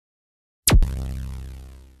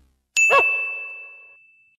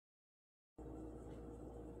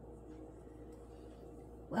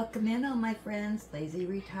Welcome in, all my friends. Lazy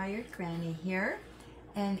Retired Granny here,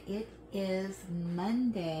 and it is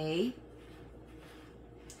Monday,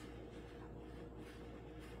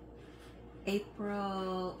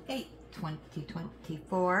 April 8th,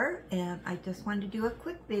 2024, and I just wanted to do a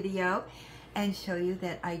quick video and show you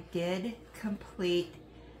that I did complete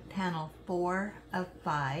panel 4 of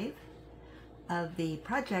 5 of the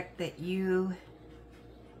project that you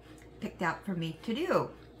picked out for me to do.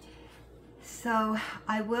 So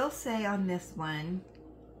I will say on this one,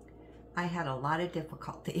 I had a lot of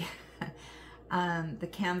difficulty. The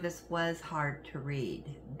canvas was hard to read.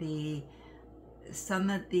 Some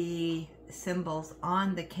of the symbols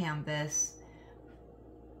on the canvas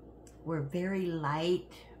were very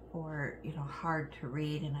light or, hard to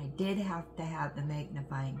read, and I did have to have the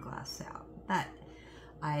magnifying glass out, but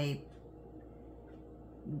I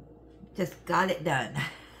just got it done.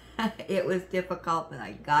 It was difficult, but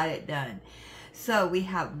I got it done. So we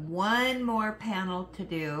have one more panel to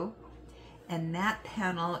do, and that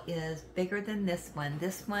panel is bigger than this one.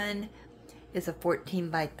 This one is a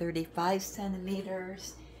 14 by 35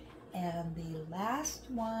 centimeters, and the last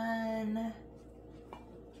one,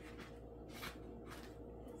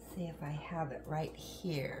 let's see if I have it right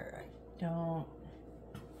here. I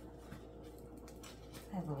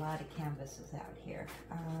have a lot of canvases out here.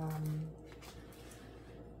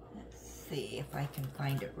 Let's see if I can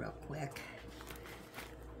find it real quick.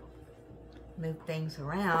 Move things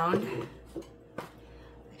around. I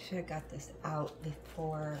should have got this out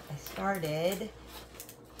before I started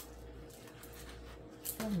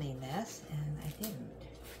filming this, and I didn't.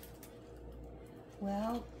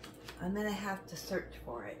 Well, I'm gonna have to search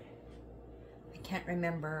for it. I can't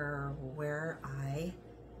remember where I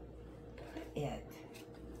put it.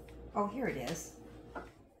 Oh, here it is.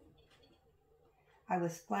 I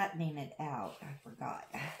was flattening it out. I forgot.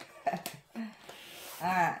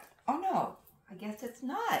 Oh no, I guess it's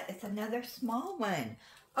not. It's another small one.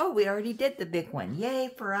 Oh, we already did the big one. Yay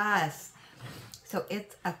for us. So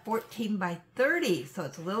it's a 14 by 30. So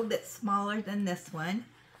it's a little bit smaller than this one.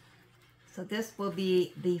 So this will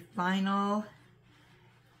be the final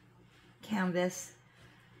canvas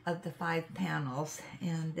of the 5 panels.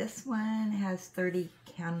 And this one has 30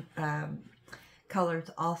 colors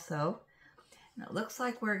also. And it looks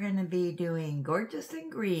like we're going to be doing gorgeous and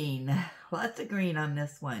green. Lots of green on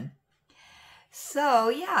this one. So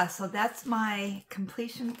yeah, so that's my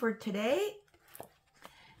completion for today.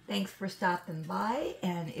 Thanks for stopping by.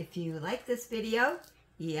 And if you like this video,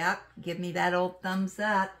 yep, give me that old thumbs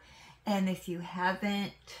up. And if you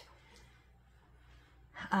haven't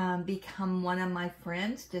become one of my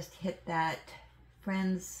friends, just hit that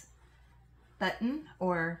friends button,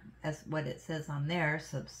 or as what it says on there,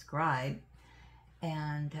 subscribe.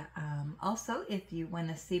 And also, if you want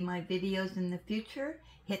to see my videos in the future,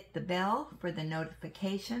 hit the bell for the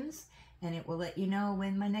notifications, and it will let you know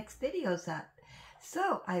when my next video's up.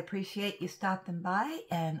 So I appreciate you stopping by,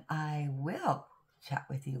 and I will chat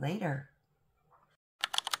with you later.